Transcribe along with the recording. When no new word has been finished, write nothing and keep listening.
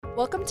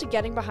Welcome to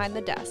Getting Behind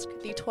the Desk,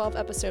 the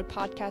 12-episode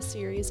podcast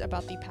series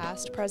about the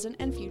past, present,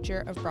 and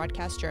future of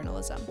broadcast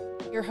journalism.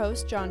 Your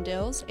host, John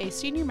Dills, a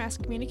senior mass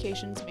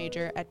communications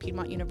major at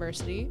Piedmont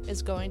University,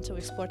 is going to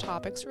explore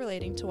topics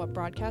relating to what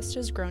broadcast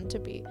has grown to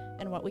be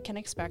and what we can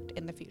expect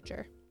in the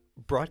future.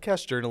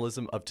 Broadcast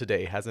journalism of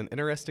today has an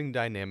interesting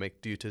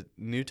dynamic due to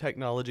new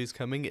technologies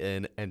coming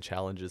in and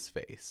challenges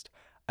faced.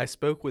 I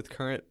spoke with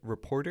current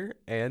reporter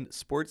and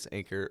sports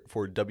anchor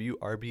for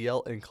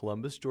WRBL in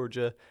Columbus,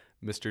 Georgia,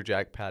 Mr.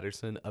 Jack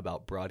Patterson,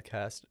 about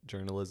broadcast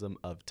journalism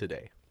of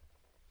today.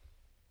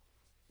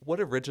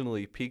 What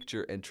originally piqued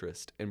your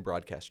interest in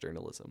broadcast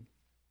journalism?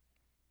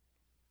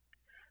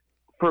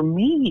 For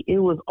me, it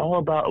was all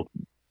about,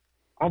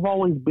 I've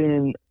always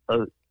been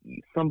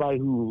somebody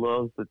who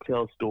loves to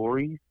tell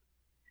stories.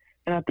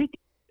 And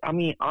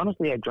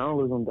honestly, at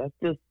journalism, that's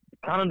just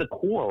kind of the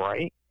core,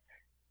 right?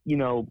 You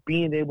know,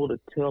 being able to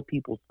tell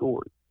people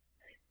stories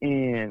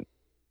and,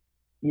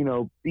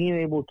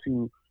 being able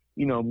to,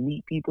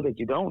 meet people that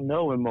you don't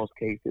know in most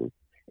cases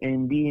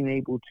and being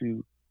able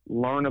to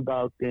learn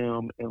about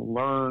them and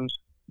learn,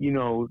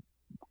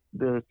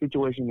 the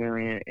situation they're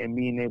in and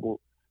being able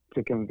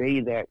to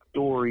convey that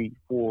story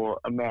for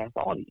a mass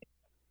audience.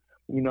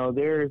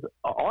 There's an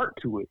art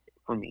to it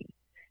for me.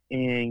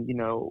 And,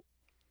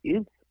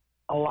 it's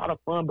a lot of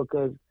fun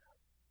because,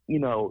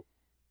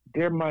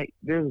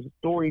 there's a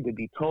story to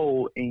be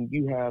told and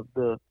you have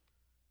the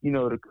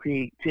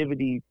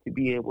creativity to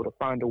be able to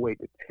find a way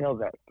to tell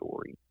that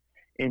story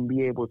and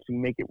be able to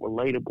make it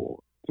relatable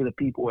to the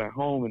people at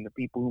home and the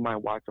people who might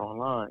watch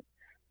online.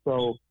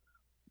 So,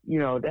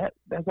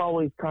 that's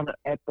always kind of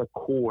at the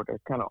core.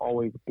 That's kind of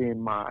always been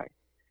my,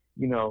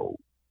 kind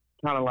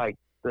of like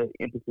the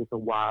emphasis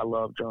of why I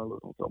love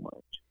journalism so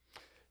much.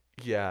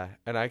 Yeah,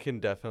 and I can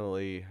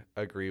definitely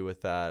agree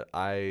with that.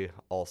 I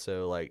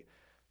also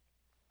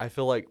I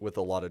feel like with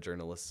a lot of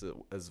journalists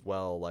as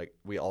well,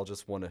 we all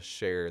just want to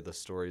share the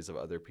stories of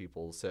other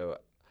people. So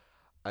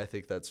I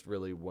think that's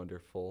really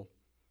wonderful.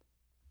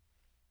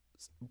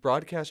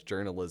 Broadcast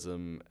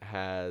journalism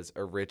has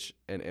a rich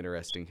and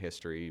interesting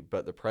history,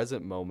 but the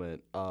present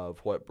moment of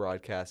what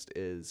broadcast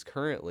is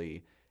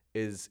currently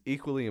is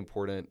equally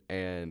important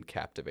and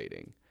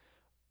captivating.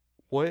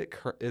 What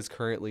is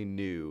currently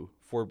new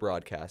for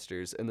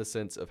broadcasters in the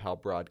sense of how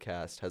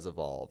broadcast has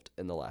evolved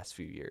in the last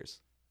few years?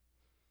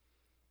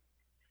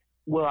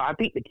 Well, I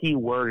think the key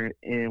word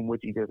in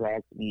what you just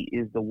asked me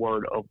is the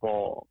word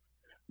evolve.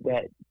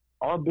 That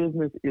our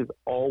business is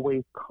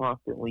always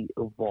constantly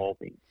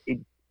evolving.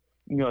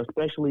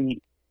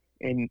 Especially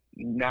in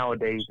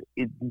nowadays,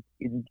 it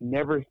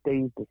never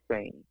stays the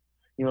same.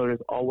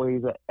 There's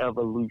always an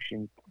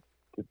evolution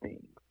to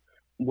things,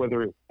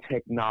 whether it's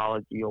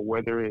technology or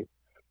whether it's,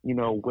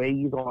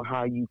 ways on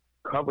how you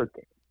cover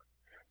things.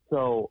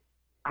 So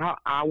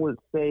I would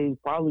say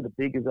probably the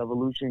biggest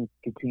evolution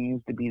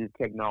continues to be the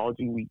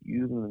technology we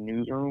use in the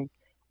newsroom,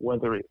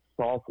 whether it's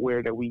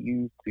software that we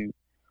use to,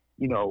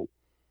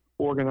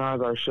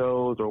 organize our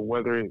shows, or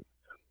whether it's,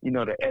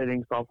 the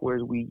editing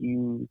softwares we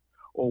use,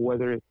 or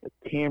whether it's the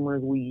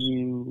cameras we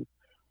use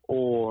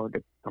or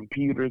the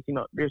computers.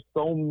 There's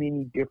so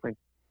many different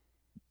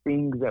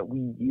things that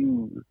we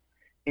use,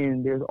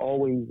 and there's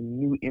always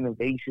new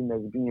innovation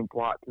that's being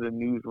brought to the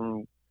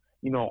newsroom,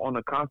 on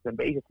a constant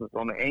basis,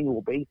 on an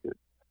annual basis.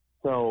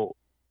 So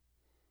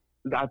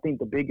I think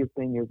the biggest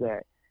thing is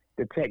that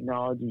the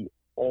technology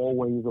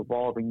always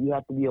evolving. You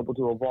have to be able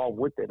to evolve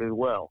with it as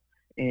well.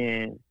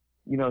 And,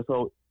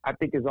 so I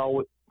think it's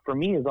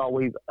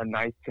always a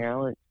nice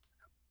challenge,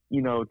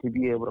 to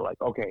be able to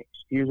okay,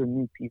 here's a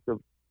new piece of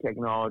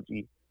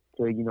technology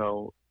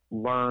to,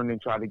 learn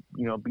and try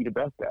to, be the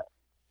best at.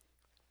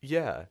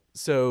 Yeah.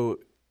 So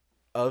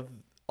of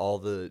all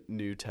the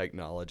new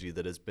technology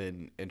that has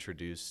been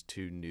introduced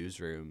to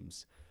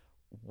newsrooms,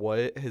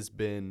 what has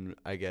been,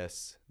 I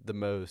guess, the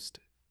most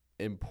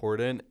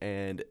important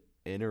and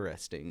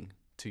interesting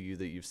to you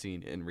that you've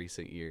seen in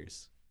recent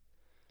years?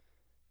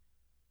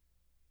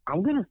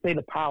 I'm going to say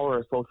the power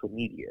of social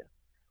media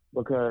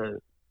because,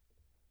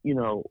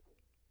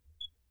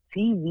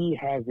 TV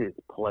has its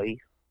place,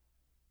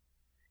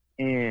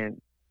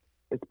 and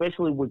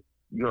especially with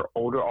your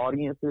older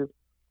audiences,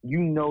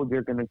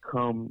 they're going to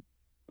come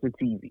to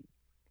TV.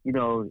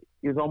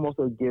 It's almost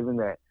a given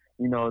that,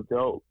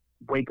 they'll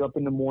wake up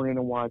in the morning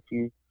and watch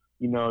you.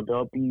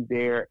 They'll be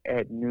there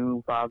at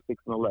noon, 5,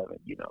 6, and 11,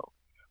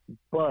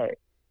 But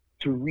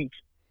to reach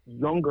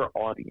younger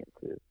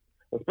audiences,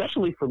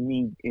 especially for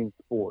me in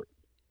sports,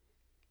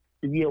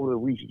 to be able to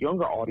reach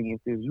younger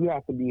audiences, you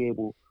have to be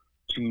able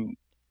to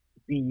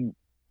be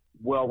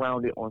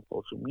well-rounded on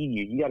social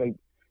media.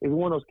 It's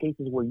one of those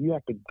cases where you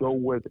have to go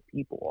where the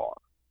people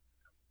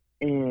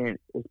are. And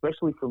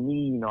especially for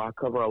me, I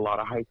cover a lot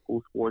of high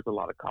school sports, a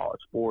lot of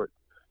college sports.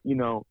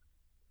 The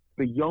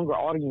younger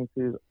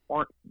audiences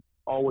aren't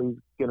always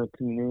going to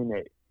tune in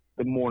at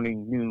the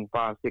morning, noon,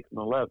 5, 6, and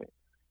 11.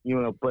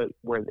 But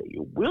where they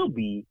will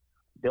be,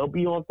 they'll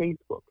be on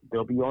Facebook,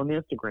 they'll be on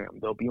Instagram,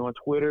 they'll be on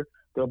Twitter,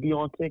 they'll be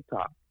on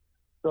TikTok.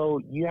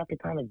 So you have to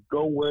kind of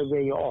go where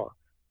they are.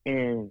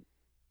 And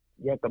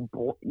You have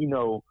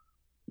to,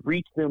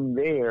 reach them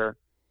there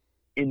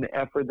in the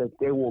effort that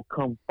they will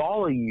come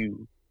follow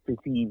you to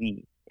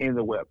TV and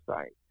the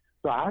website.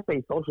 So I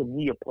say social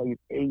media plays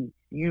a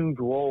huge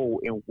role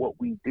in what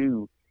we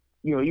do.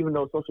 Even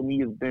though social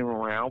media has been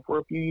around for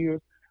a few years,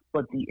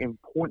 but the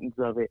importance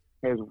of it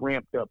has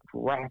ramped up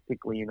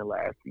drastically in the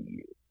last few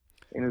years.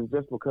 And it's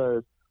just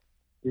because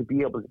to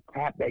be able to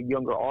tap that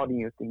younger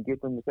audience and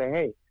get them to say,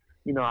 hey,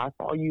 I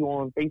saw you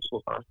on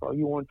Facebook, or I saw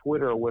you on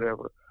Twitter or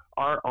whatever.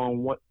 Or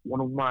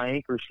one of my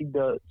anchors, she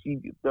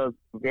does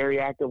very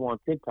active on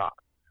TikTok,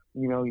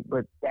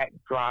 but that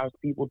drives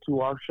people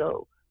to our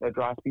show. That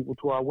drives people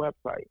to our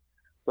website.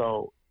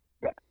 So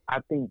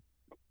I think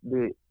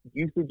the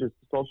usage of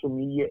social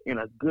media in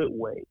a good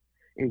way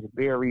is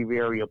very,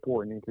 very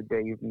important in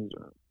today's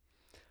newsroom.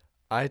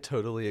 I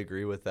totally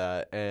agree with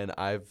that. And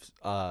I've,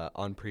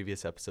 on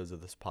previous episodes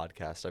of this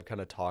podcast, I've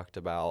kind of talked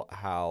about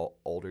how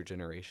older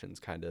generations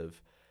kind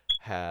of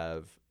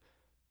have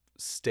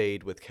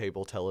stayed with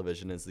cable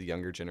television as the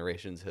younger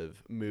generations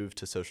have moved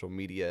to social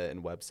media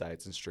and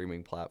websites and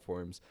streaming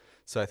platforms.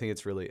 So I think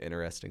it's really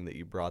interesting that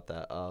you brought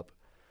that up.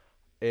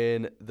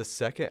 In the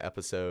second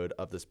episode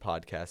of this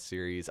podcast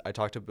series, I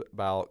talked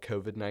about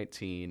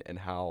COVID-19 and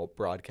how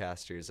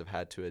broadcasters have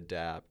had to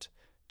adapt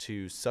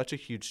to such a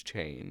huge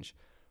change.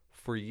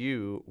 For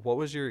you, what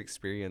was your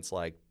experience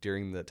like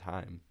during the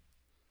time?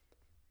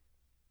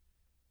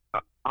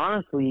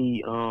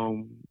 Honestly,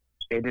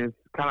 it is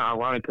kind of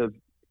ironic because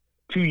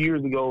 2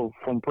 years ago,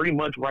 from pretty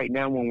much right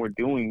now when we're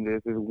doing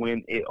this, is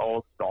when it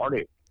all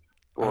started.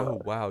 Oh,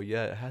 wow.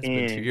 Yeah, it has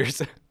been 2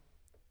 years.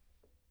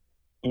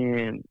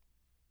 And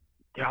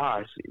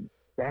gosh,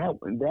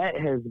 that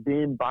has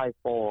been by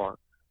far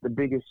the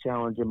biggest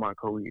challenge in my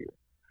career.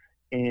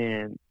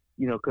 And,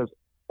 because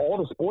all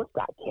the sports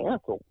got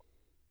canceled.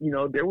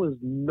 There was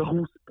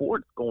no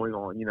sports going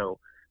on.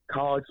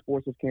 College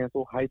sports was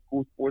canceled. High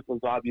school sports was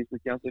obviously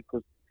canceled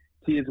because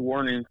kids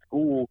weren't in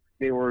school.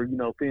 They were,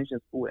 finishing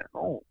school at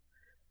home.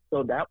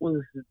 So that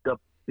was the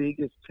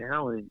biggest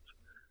challenge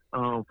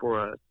for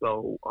us.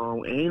 So,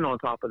 and on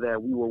top of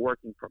that, we were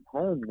working from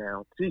home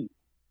now too.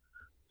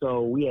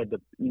 So we had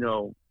to,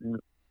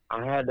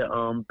 I had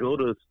to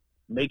build a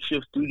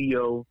makeshift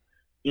studio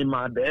in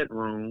my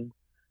bedroom,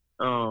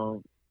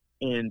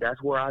 and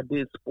that's where I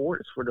did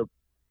sports for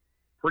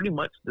pretty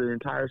much the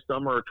entire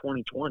summer of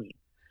 2020.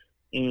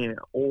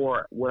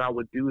 Or what I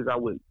would do is I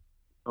would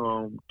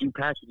do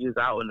packages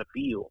out in the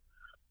field.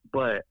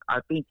 But I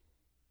think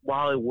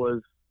while it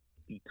was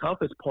the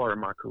toughest part of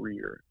my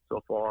career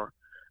so far,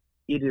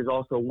 it is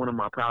also one of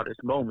my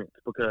proudest moments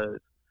because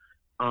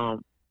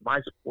my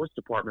sports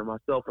department,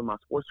 myself and my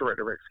sports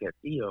director, Rex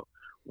Castillo,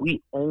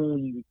 we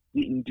only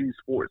didn't do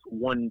sports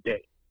one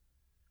day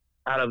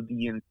out of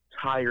the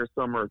entire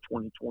summer of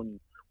 2020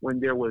 when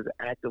there was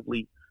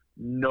actively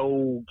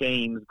no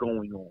games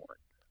going on.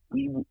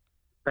 We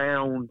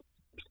found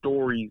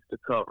stories to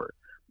cover.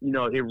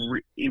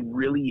 It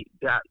really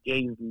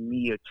gave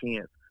me a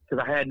chance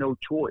because I had no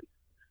choice.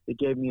 It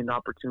gave me an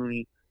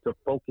opportunity to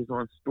focus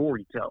on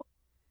storytelling.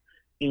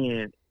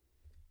 And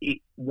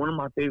one of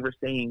my favorite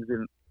sayings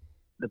in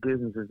the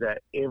business is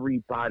that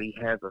everybody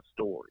has a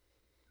story.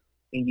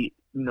 And,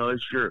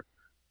 it's your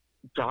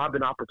job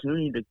and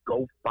opportunity to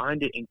go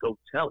find it and go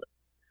tell it.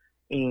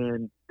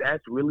 And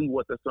that's really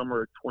what the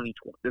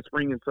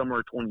spring and summer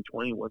of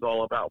 2020 was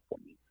all about for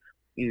me,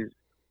 is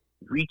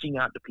reaching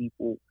out to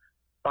people,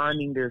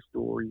 finding their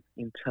stories,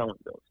 and telling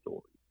those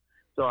stories.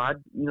 So I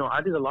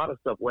did a lot of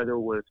stuff, whether it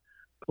was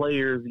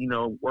players,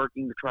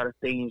 working to try to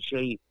stay in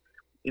shape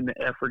in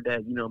the effort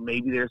that,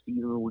 maybe their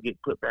season would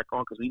get put back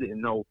on because we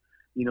didn't know,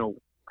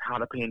 how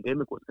the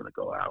pandemic was going to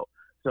go out.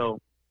 So,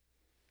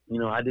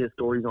 I did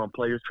stories on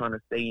players trying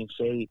to stay in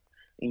shape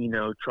and,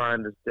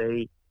 trying to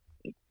stay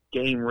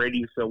game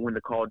ready so when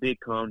the call did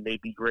come,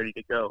 they'd be ready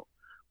to go.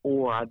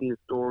 Or I did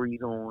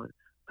stories on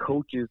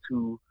coaches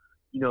who,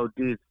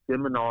 did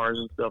seminars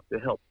and stuff to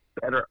help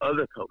better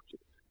other coaches.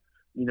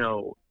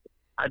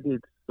 I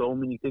did so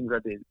many things. I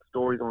did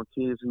stories on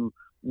kids who,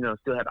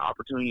 still had the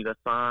opportunity to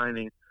sign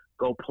and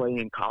go play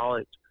in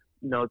college.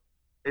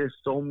 There's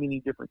so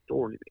many different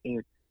stories.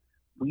 And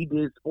we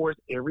did sports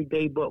every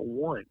day but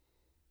one.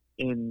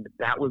 And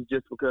that was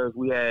just because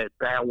we had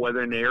bad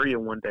weather in the area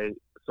one day.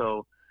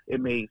 So it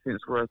made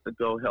sense for us to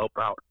go help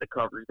out the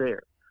coverage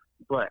there.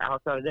 But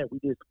outside of that, we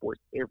did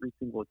sports every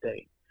single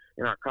day.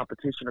 And our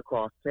competition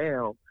across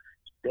town,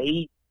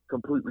 they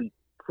completely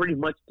pretty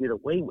much did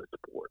away with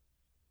sports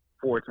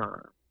for a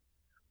time.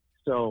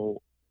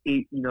 So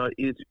it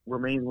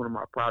remains one of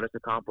my proudest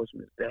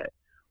accomplishments that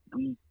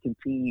we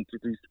continue to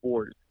do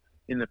sports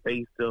in the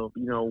face of,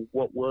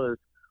 what was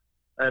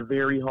a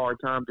very hard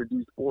time to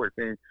do sports.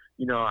 And,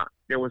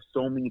 there were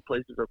so many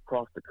places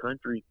across the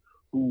country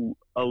who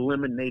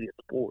eliminated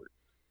sports.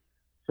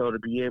 So to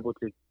be able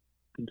to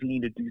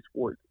continue to do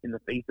sports in the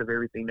face of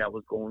everything that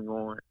was going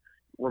on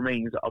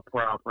remains a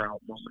proud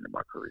moment in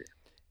my career.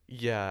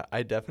 Yeah,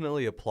 I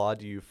definitely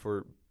applaud you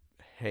for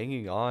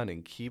hanging on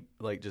and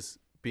just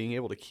being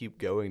able to keep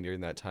going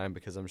during that time,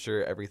 because I'm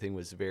sure everything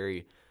was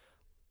very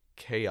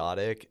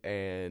chaotic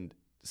and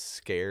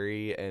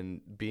scary,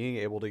 and being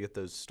able to get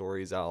those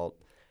stories out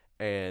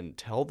and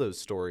tell those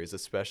stories,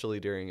 especially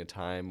during a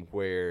time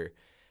where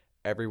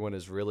everyone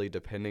is really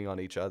depending on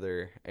each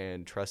other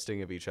and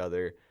trusting of each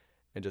other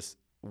and just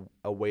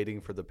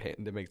awaiting for the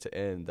pandemic to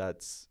end,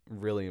 that's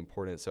really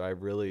important. So I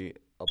really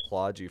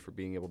applaud you for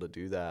being able to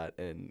do that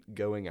and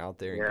going out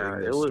there and Yeah,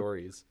 getting those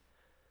stories.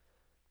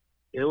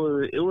 it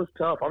was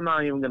tough. I'm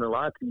not even gonna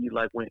lie to you.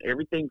 Like when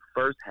everything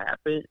first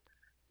happened,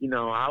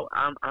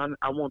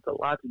 I want to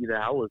lie to you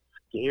that I was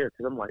scared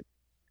because I'm like,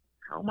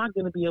 how am I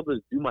gonna be able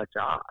to do my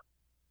job?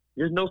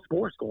 There's no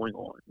sports going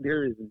on.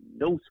 There is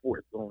no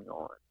sports going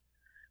on,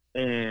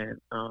 and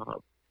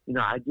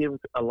I give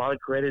a lot of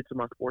credit to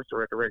my sports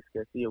director Rex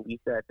Garcia. We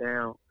sat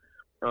down,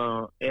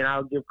 and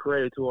I'll give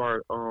credit to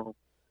our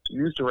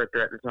news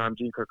director at the time,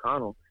 Gene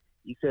Kirkconnell.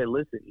 He said,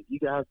 "Listen, if you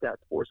guys got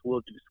sports,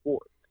 we'll do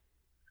sports."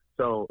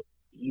 So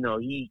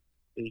he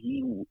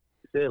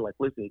said, like,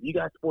 listen, if you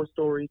got sports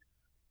stories,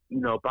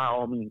 by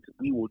all means,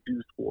 we will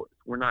do sports.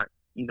 We're not,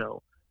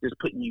 just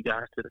putting you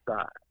guys to the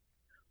side.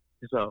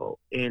 So,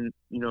 and,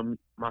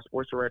 my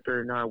sports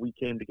director and I, we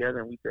came together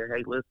and we said,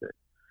 hey, listen,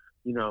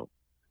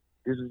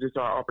 this is just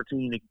our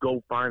opportunity to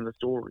go find the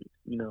stories,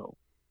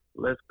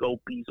 let's go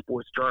be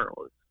sports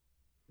journalists.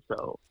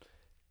 So,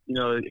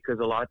 because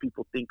a lot of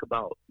people think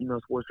about,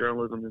 sports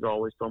journalism is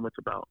always so much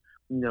about,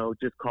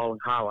 just calling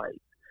highlights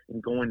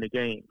and going to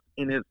games.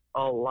 And it's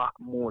a lot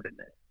more than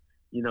that.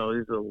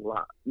 There's a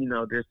lot,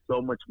 there's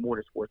so much more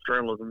to sports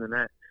journalism than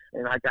that.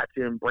 And I got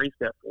to embrace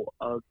that for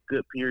a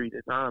good period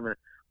of time. And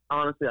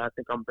honestly, I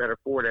think I'm better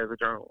for it as a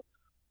journalist.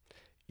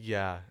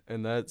 Yeah.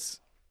 And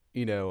that's,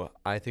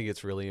 I think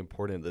it's really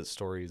important that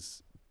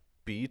stories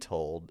be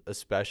told,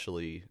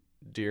 especially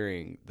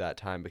during that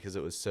time, because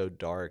it was so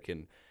dark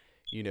and,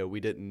 we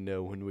didn't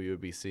know when we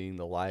would be seeing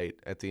the light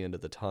at the end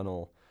of the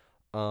tunnel.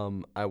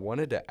 I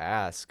wanted to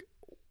ask,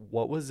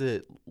 what was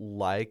it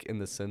like in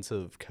the sense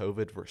of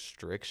COVID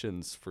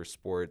restrictions for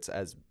sports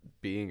as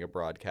being a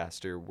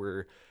broadcaster?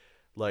 Were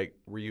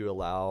you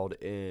allowed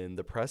in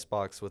the press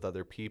box with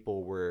other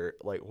people?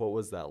 What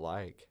was that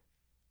like?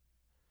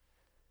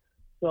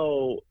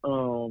 So,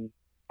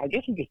 I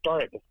guess we could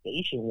start at the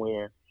station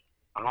where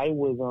I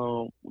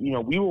was,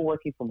 we were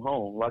working from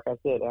home. Like I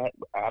said,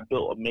 I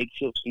built a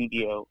makeshift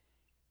studio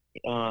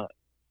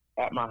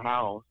at my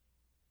house.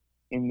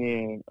 And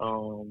then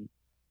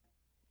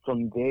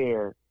from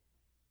there,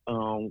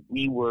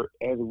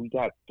 as we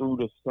got through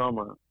the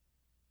summer,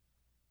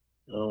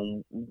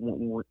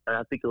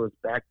 I think it was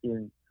back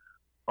in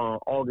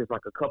August,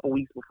 like a couple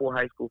weeks before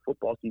high school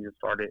football season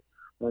started,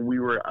 when we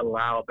were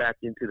allowed back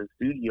into the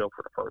studio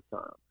for the first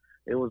time.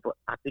 It was,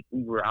 I think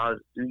we were out of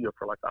the studio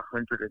for like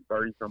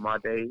 130 some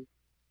odd days.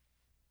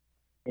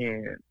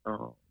 And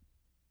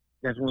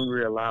that's when we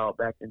were allowed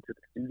back into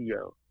the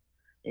studio.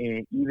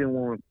 And even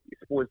when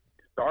sports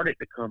started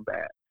to come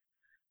back,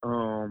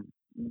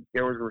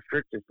 there was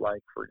restrictions.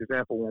 Like, for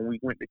example, when we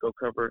went to go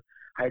cover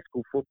high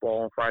school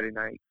football on Friday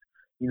nights,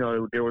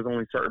 there was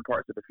only certain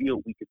parts of the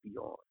field we could be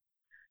on.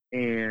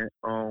 And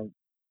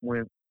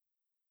when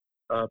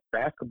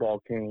basketball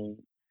came,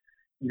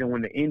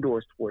 when the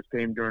indoor sports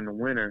came during the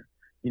winter,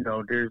 you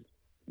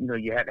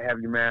had to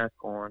have your mask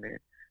on. And,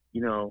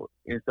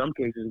 in some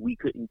cases we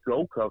couldn't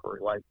go cover.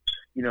 Like,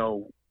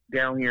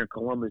 down here in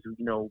Columbus,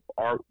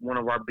 one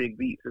of our big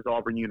beats is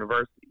Auburn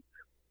University.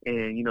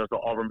 And,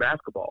 so Auburn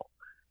basketball.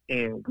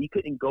 And we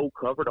couldn't go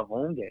cover the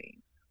home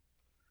games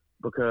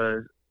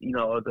because,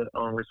 of the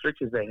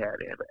restrictions they had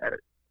at it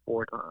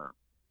for time.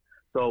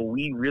 So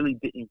we really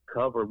didn't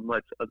cover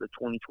much of the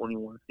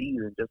 2021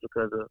 season just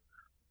because of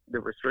the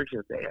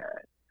restrictions they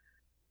had.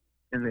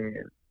 And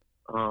then,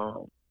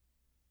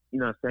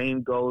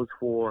 same goes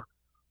for,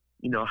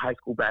 high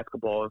school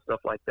basketball and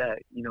stuff like that.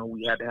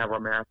 We had to have our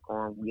mask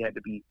on. We had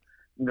to be,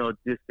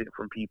 distant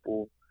from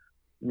people.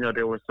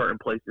 There were certain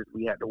places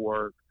we had to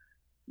work.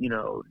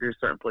 There's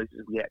certain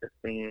places we had to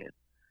stand.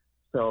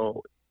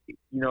 So,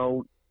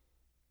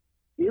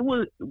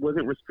 was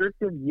it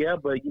restrictive? Yeah,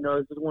 but,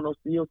 it's just one of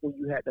those deals where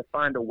you had to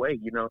find a way,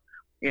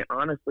 And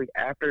honestly,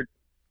 after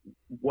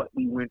what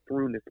we went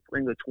through in the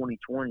spring of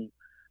 2020,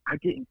 I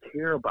didn't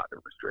care about the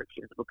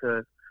restrictions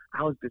because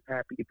I was just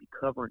happy to be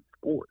covering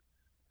sports.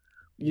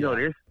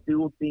 There's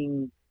still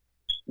things,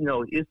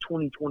 it's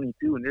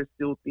 2022, and there's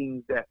still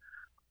things that,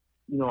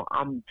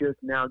 I'm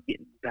just now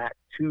getting back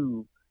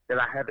to that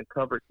I haven't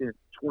covered since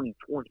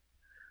 2020.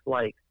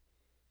 Like,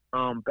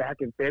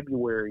 back in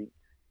February,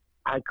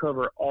 I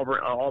covered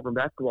Auburn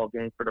basketball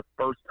game for the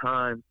first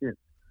time since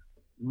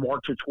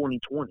March of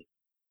 2020.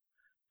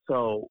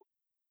 So,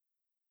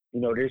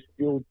 there's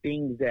still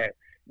things that,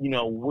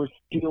 we're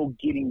still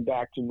getting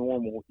back to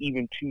normal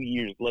even 2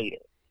 years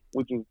later,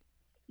 which is,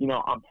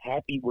 I'm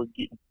happy we're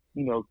getting,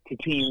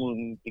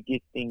 continuing to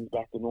get things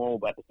back to normal,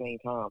 but at the same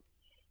time,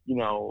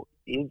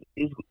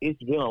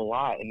 it's been a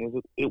lot,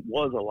 and it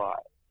was a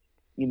lot,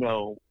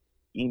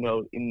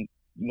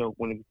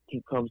 when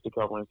it comes to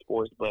covering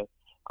sports, but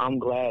I'm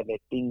glad that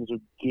things are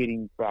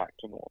getting back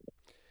to normal.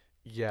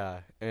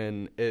 Yeah,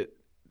 and it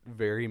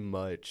very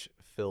much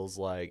feels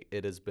like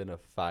it has been a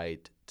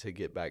fight to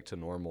get back to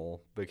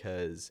normal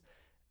because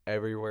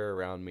everywhere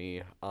around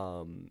me,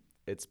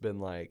 it's been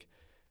like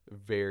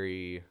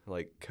very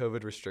like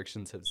COVID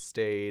restrictions have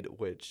stayed,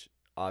 which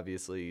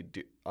obviously,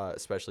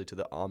 especially to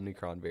the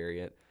Omicron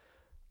variant.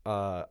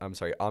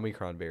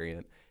 Omicron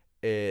variant.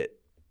 It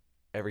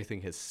everything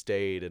has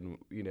stayed, and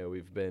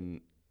we've been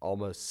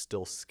almost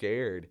still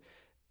scared.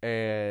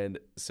 And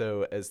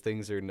so as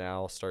things are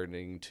now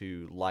starting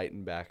to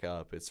lighten back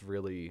up, it's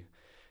really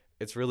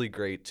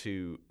great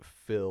to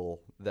feel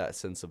that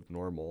sense of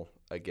normal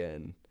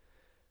again.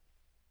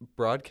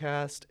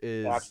 Broadcast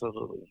is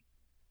Absolutely.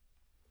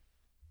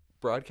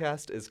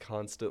 broadcast is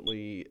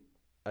constantly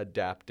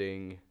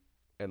adapting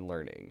and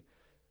learning.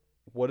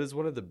 What is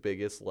one of the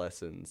biggest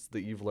lessons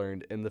that you've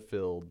learned in the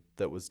field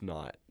that was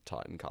not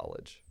taught in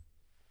college?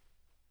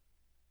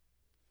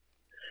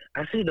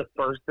 I say the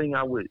first thing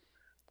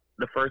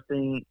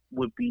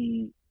would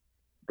be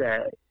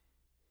that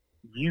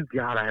you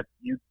got to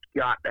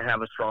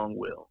have a strong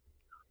will.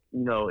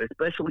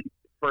 Especially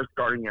first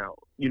starting out.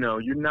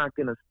 You're not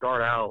gonna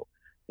start out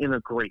in a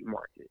great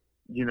market.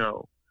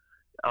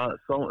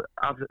 So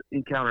I've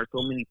encountered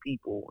so many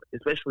people,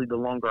 especially the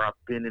longer I've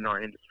been in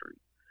our industry.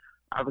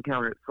 I've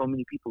encountered so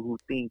many people who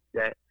think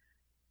that,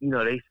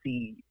 they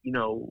see,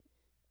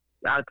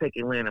 I'll take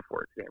Atlanta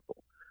for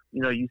example.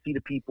 You see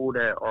the people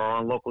that are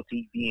on local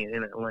TV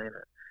in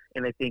Atlanta,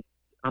 and they think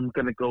I'm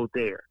gonna go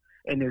there,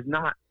 and it's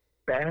not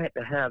bad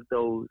to have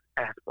those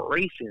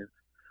aspirations,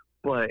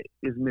 but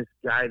it's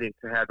misguided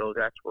to have those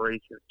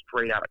aspirations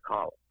straight out of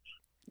college.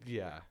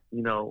 Yeah.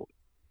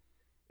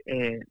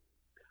 And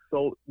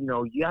so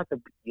you have to.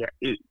 Yeah,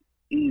 it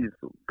is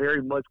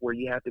very much where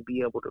you have to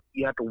be able to.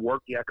 You have to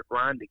work. You have to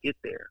grind to get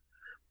there.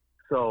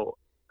 So,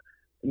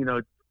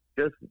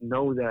 just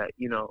know that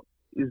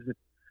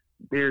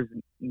there's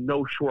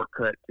no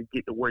shortcut to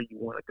get to where you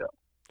want to go.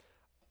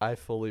 I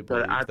fully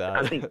believe that.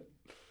 I think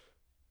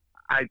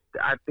I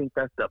think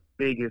that's the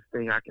biggest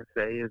thing I can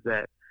say is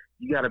that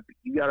you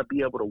gotta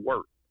be able to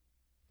work.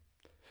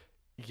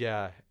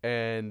 Yeah,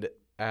 and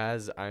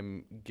as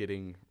I'm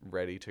getting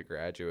ready to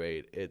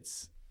graduate,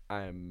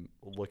 I'm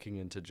looking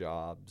into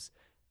jobs,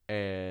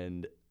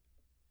 and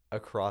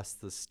across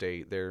the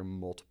state there are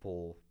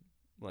multiple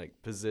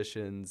like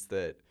positions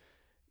that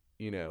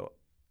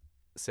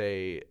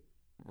say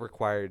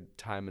required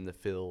time in the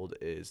field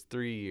is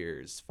 3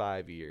 years,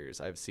 5 years.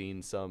 I've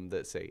seen some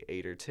that say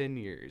 8 or 10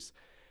 years.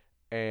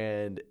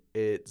 And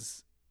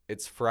it's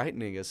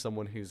frightening as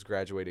someone who's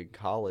graduating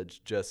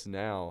college just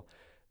now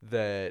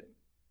that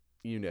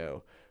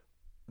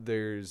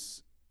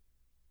there's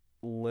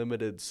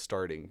limited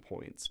starting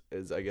points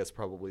is I guess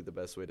probably the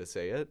best way to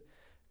say it.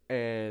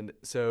 And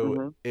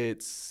so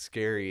it's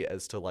scary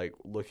as to like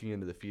looking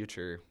into the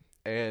future.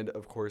 And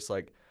of course,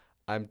 like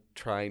I'm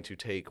trying to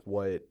take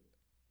what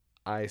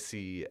I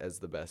see as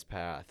the best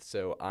path.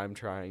 So I'm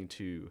trying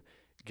to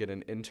get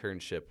an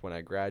internship when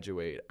I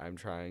graduate. I'm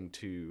trying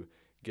to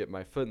get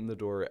my foot in the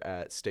door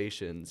at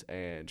stations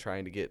and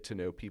trying to get to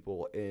know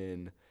people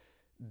in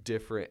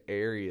different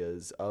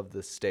areas of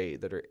the state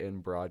that are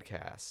in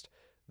broadcast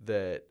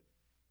that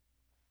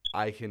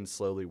I can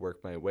slowly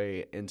work my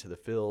way into the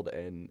field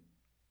and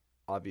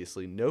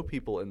obviously know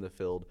people in the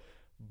field,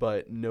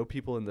 but know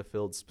people in the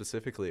field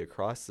specifically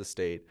across the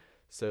state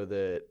so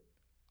that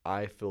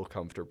I feel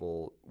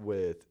comfortable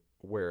with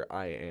where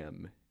I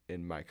am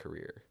in my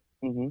career.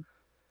 Mm-hmm.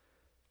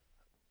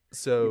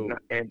 So,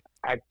 and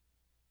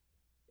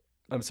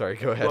I'm sorry,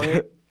 go ahead. Go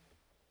ahead.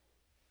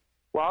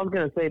 Well, I was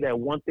going to say that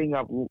one thing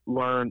I've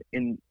learned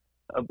in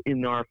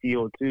our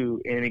field too,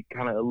 and it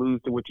kind of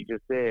alludes to what you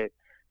just said,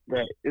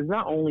 that it's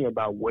not only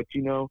about what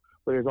you know,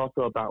 but it's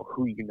also about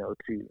who you know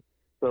too.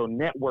 So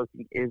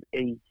networking is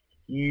a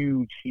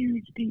huge,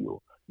 huge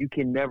deal. You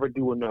can never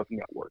do enough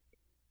networking.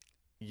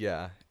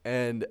 Yeah,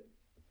 and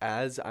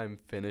as I'm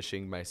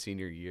finishing my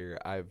senior year,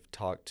 I've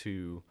talked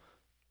to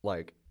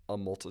like a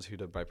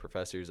multitude of my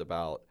professors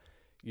about,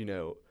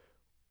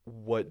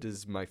 what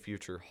does my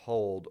future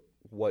hold?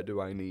 What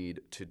do I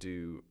need to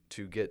do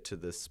to get to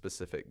this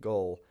specific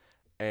goal?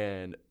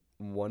 And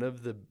one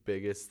of the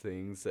biggest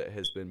things that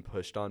has been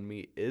pushed on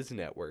me is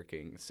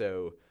networking.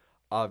 So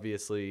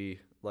obviously,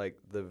 like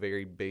the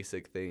very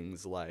basic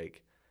things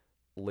like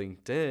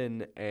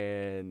LinkedIn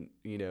and,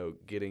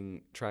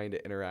 trying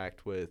to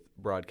interact with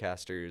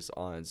broadcasters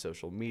on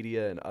social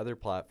media and other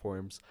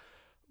platforms,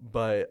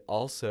 but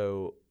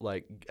also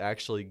like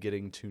actually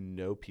getting to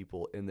know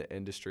people in the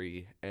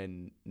industry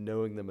and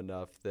knowing them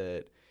enough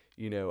that,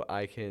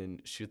 I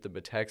can shoot them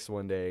a text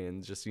one day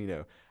and just,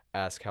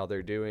 ask how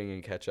they're doing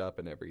and catch up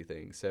and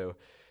everything. So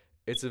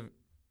it's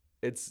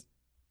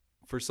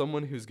for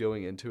someone who's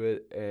going into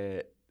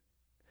it,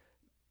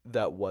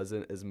 that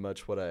wasn't as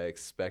much what I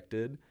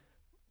expected,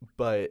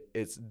 but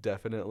it's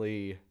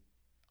definitely,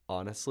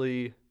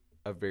 honestly,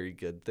 a very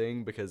good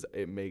thing because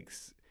it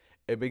makes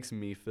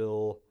me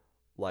feel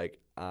like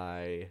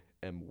I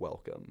am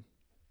welcome.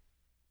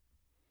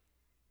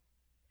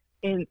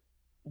 And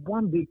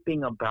one big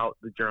thing about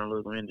the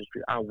journalism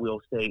industry, I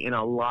will say, in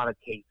a lot of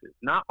cases,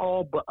 not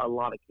all, but a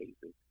lot of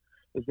cases,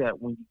 is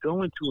that when you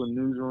go into a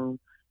newsroom,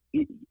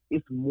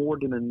 it's more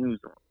than a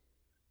newsroom.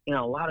 In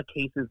a lot of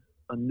cases,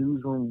 a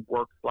newsroom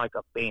works like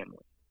a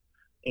family.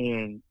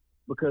 And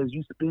because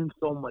you spend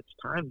so much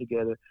time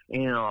together,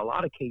 and in a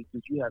lot of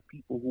cases, you have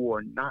people who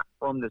are not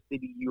from the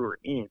city you're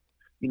in.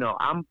 You know,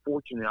 I'm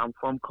fortunate. I'm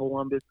from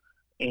Columbus,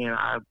 and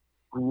I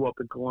grew up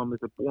in Columbus,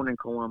 and born in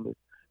Columbus,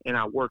 and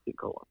I worked in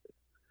Columbus.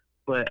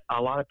 But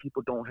a lot of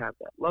people don't have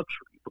that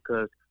luxury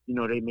because, you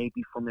know, they may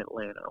be from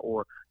Atlanta,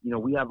 or, you know,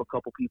 we have a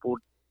couple people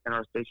in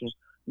our station.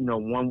 You know,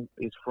 one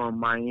is from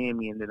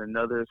Miami, and then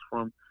another is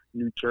from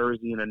New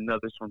Jersey, and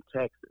another's from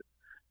Texas.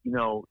 You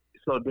know,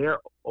 so they're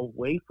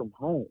away from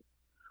home.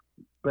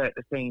 But at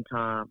the same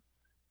time,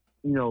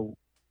 you know,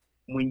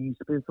 when you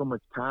spend so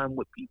much time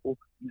with people,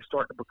 you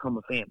start to become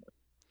a family.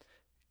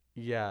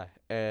 Yeah,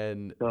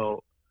 and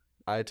So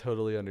I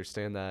totally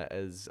understand that.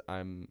 As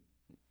I'm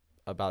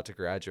about to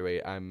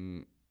graduate,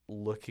 I'm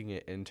looking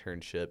at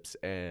internships,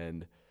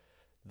 and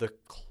the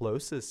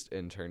closest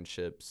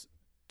internships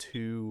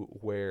to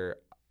where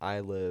I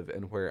live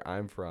and where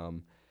I'm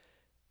from,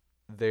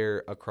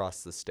 they're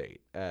across the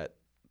state at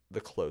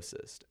the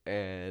closest.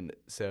 And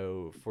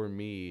so for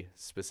me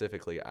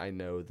specifically, I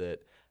know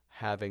that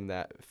having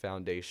that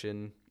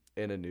foundation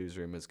in a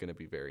newsroom is going to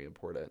be very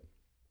important.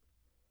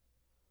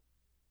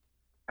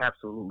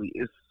 absolutely,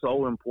 it's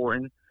so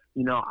important.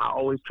 You know, I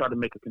always try to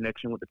make a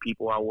connection with the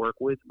people I work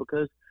with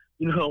because,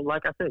 you know,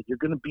 like I said, you're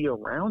going to be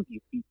around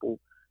these people,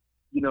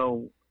 you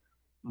know,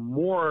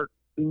 more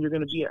than you're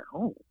going to be at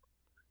home.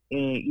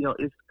 And, you know,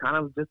 it's kind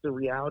of just the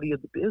reality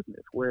of the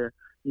business where,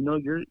 you know,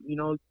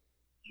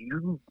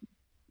 you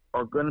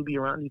are going to be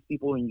around these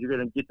people and you're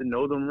going to get to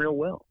know them real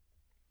well.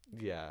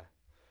 Yeah.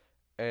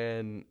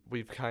 And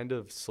we've kind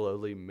of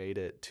slowly made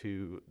it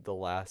to the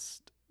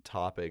last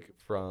topic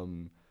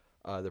from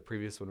the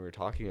previous one we were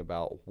talking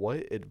about.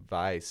 What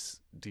advice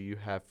do you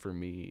have for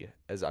me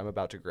as I'm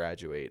about to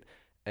graduate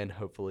and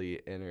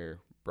hopefully enter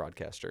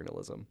broadcast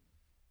journalism?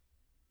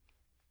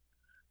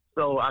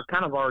 So I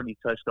kind of already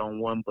touched on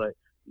one, but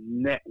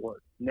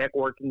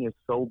networking is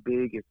so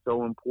big, it's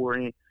so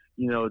important.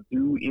 You know,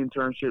 do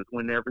internships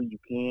whenever you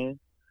can.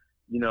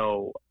 You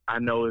know, I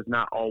know it's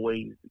not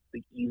always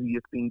the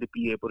easiest thing to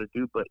be able to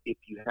do, but if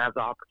you have the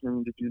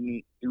opportunity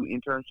to do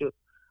internships,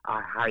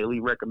 I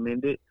highly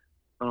recommend it.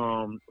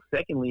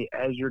 Secondly,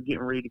 as you're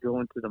getting ready to go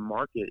into the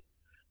market,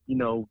 you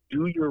know,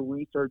 do your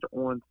research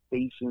on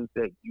stations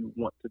that you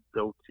want to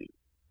go to,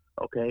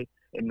 okay?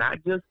 And not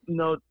just, you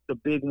know, the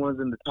big ones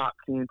in the top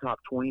 10, top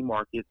 20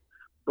 markets,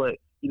 but,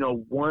 you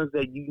know, ones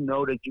that you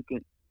know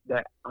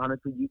that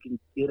honestly you can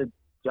get a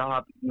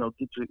job, you know,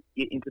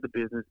 get into the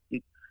business,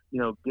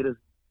 get a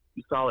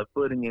solid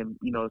footing and,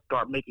 you know,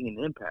 start making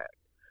an impact.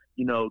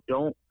 You know,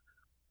 don't,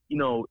 you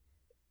know,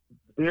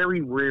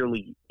 very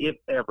rarely, if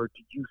ever,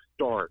 do you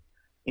start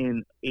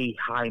in a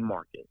high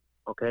market,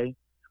 okay?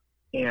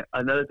 And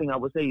another thing I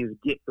would say is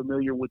get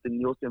familiar with the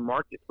Nielsen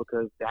markets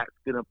because that's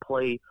going to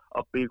play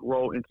a big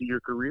role into your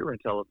career in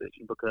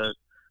television because,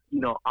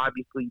 you know,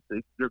 obviously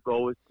your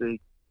goal is to,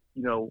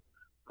 you know,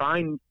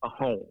 find a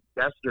home.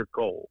 That's your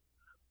goal.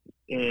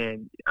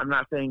 And I'm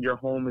not saying your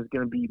home is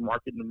going to be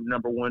market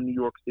number one, New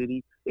York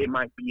City. It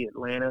might be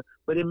Atlanta,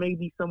 but it may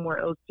be somewhere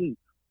else too.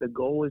 The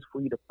goal is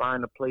for you to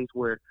find a place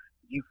where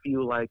you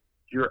feel like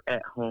you're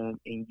at home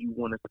and you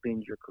want to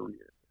spend your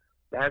career.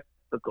 That's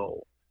the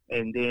goal.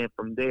 And then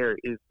from there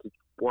is to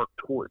work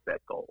towards that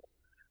goal.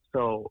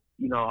 So,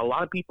 you know, a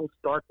lot of people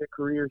start their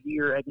career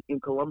here in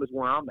Columbus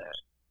where I'm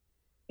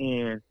at.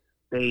 And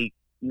they,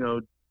 you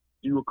know,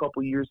 do a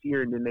couple years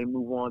here and then they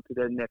move on to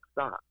their next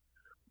stop.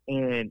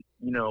 And,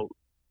 you know,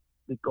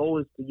 the goal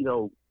is to, you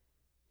know,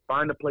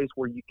 find a place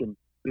where you can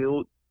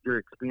build your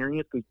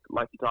experience. Because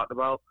like you talked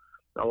about,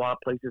 a lot of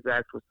places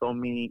ask for so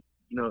many,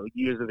 you know,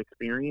 years of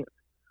experience.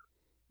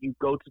 You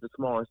go to the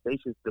smaller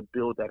stations to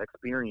build that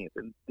experience.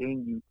 And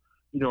then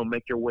you know,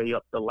 make your way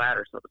up the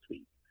ladder, so to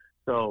speak.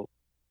 So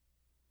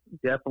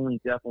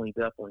definitely.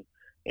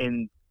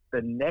 And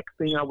the next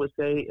thing I would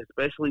say,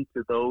 especially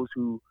to those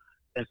who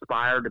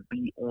aspire to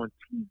be on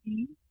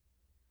TV,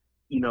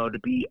 you know, to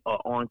be an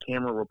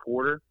on-camera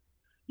reporter,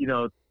 you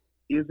know,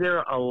 is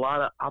there a lot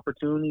of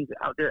opportunities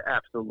out there?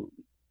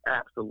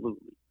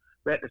 Absolutely.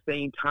 But at the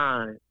same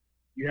time,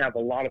 you have a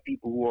lot of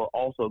people who are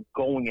also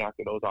going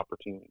after those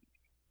opportunities.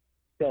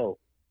 So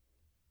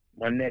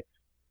my next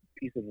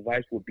piece of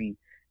advice would be,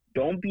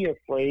 don't be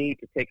afraid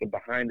to take a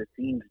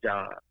behind-the-scenes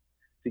job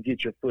to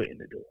get your foot in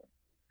the door.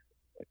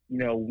 You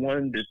know, one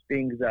of the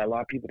things that a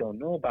lot of people don't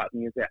know about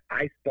me is that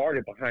I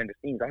started behind the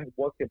scenes. I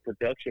worked in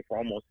production for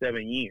almost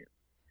 7 years,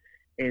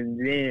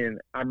 and then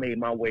I made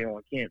my way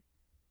on camera.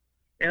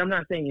 And I'm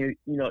not saying, you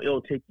know,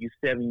 it'll take you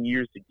 7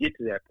 years to get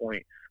to that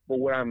point, but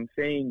what I'm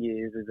saying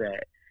is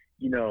that,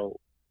 you know,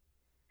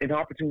 an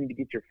opportunity to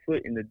get your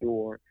foot in the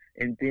door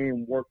and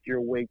then work your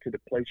way to the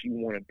place you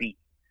want to be.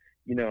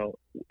 You know,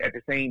 at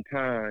the same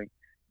time,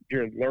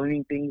 you're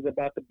learning things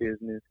about the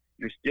business,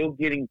 you're still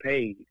getting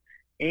paid,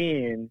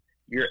 and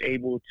you're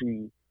able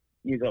to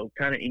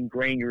kind of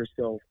ingrain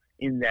yourself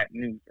in that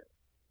newsroom.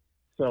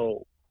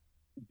 So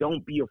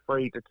don't be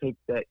afraid to take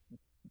that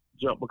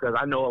jump, because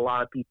I know a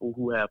lot of people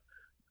who have,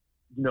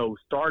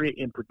 started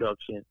in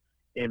production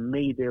and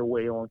made their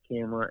way on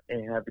camera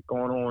and have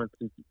gone on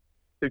to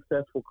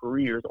successful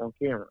careers on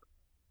camera.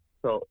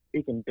 So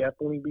it can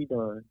definitely be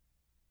done.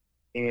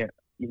 And,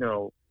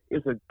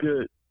 it's a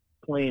good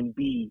plan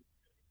B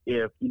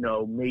if,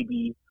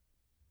 maybe,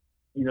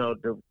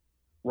 the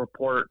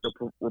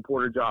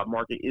reporter job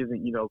market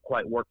isn't,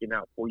 quite working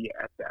out for you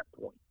at that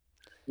point.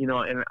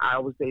 And I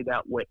would say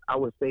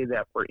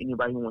that for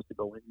anybody who wants to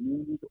go in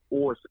news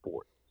or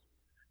sports.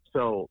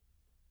 So,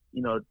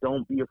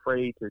 don't be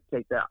afraid to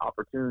take that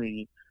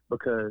opportunity,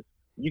 because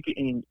you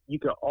can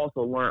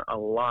also learn a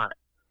lot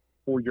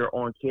for your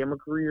on-camera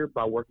career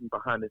by working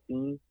behind the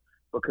scenes,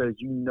 because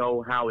you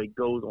know how it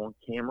goes on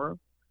camera.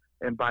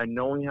 And by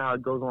knowing how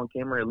it goes on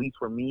camera, at least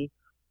for me,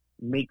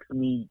 makes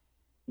me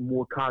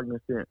more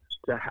cognizant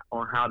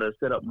on how to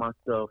set up my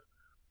stuff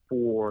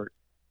for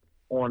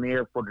on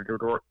air for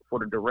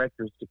the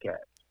directors to catch.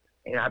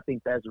 And I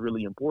think that's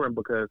really important,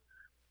 because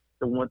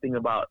the one thing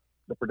about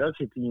the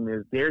production team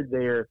is they're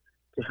there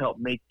to help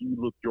make you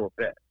look your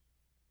best.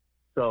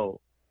 So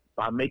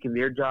by making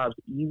their jobs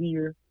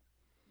easier,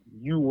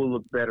 you will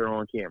look better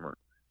on camera.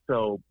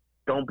 So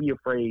don't be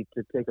afraid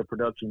to take a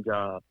production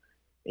job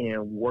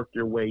and work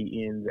your way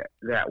in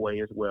that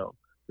way as well.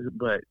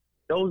 But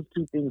those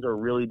two things are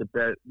really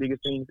the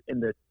biggest things.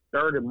 And the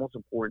third and most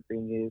important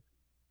thing is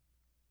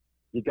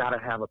you got to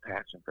have a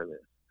passion for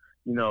this.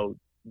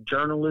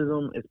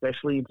 Journalism,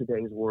 especially in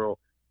today's world,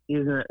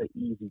 isn't an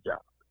easy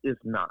job. It's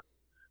not.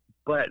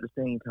 But at the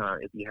same time,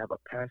 if you have a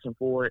passion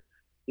for it,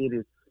 it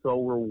is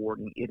so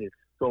rewarding. It is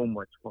so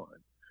much fun.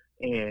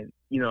 And,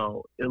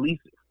 at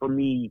least for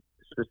me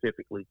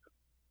specifically,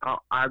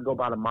 I go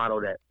by the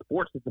motto that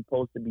sports is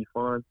supposed to be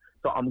fun,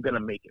 so I'm going to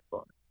make it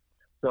fun.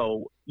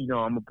 So, I'm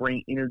going to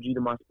bring energy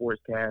to my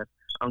sportscast.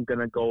 I'm going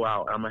to go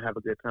out. I'm going to have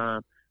a good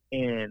time.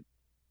 And,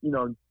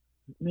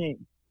 man,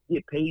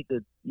 get paid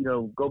to,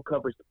 go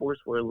cover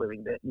sports for a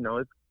living. That,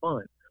 it's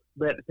fun.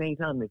 But at the same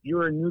time, if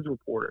you're a news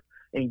reporter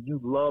and you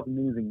love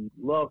news and you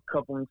love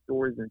covering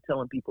stories and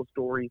telling people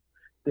stories,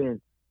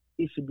 then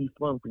it should be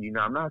fun for you.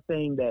 Now, I'm not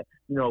saying that,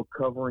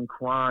 covering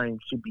crime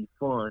should be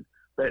fun,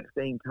 but at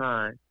the same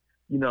time,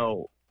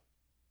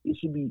 it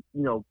should be,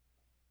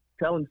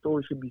 telling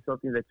stories should be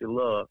something that you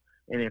love.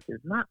 And if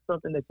it's not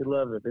something that you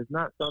love, if it's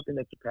not something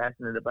that you're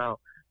passionate about,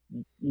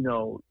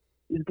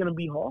 it's going to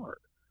be hard,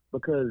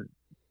 because,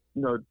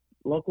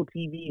 local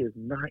TV is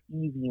not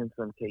easy in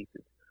some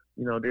cases.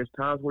 There's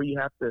times where you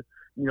have to,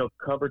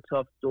 cover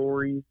tough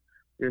stories.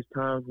 There's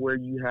times where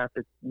you have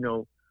to,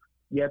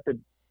 you have to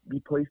be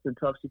placed in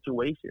tough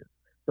situations.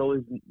 So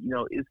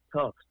it's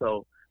tough.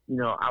 So,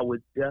 I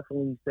would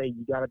definitely say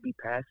you got to be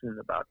passionate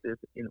about this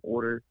in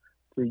order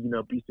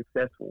to, be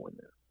successful in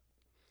this.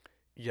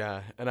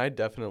 Yeah, and I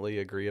definitely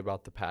agree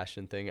about the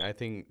passion thing. I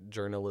think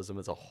journalism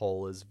as a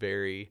whole is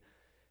very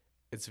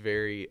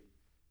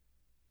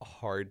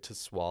hard to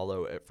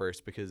swallow at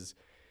first, because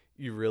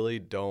you really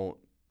don't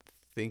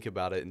think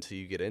about it until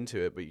you get into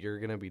it, but you're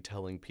going to be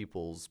telling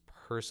people's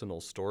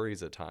personal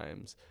stories at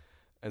times.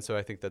 And so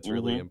I think that's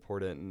really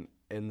important. And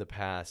in the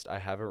past, I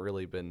haven't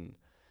really been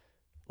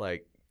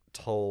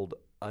told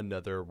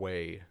another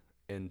way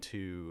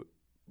into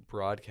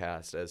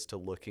broadcast as to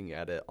looking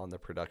at it on the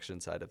production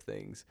side of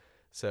things.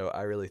 So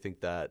I really think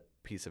that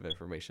piece of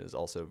information is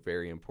also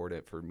very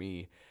important for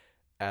me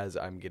as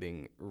I'm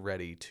getting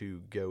ready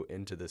to go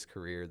into this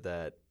career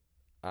that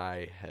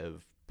I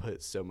have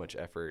put so much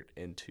effort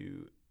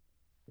into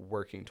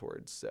working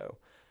towards. So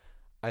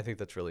I think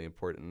that's really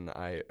important.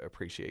 I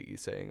appreciate you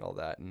saying all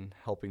that and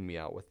helping me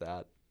out with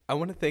that. I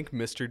want to thank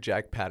Mr.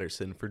 Jack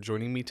Patterson for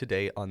joining me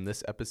today on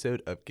this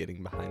episode of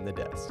Getting Behind the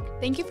Desk.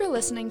 Thank you for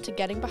listening to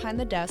Getting Behind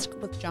the Desk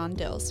with John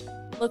Dills.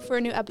 Look for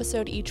a new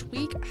episode each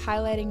week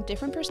highlighting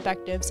different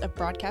perspectives of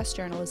broadcast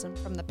journalism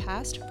from the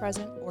past,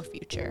 present, or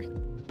future.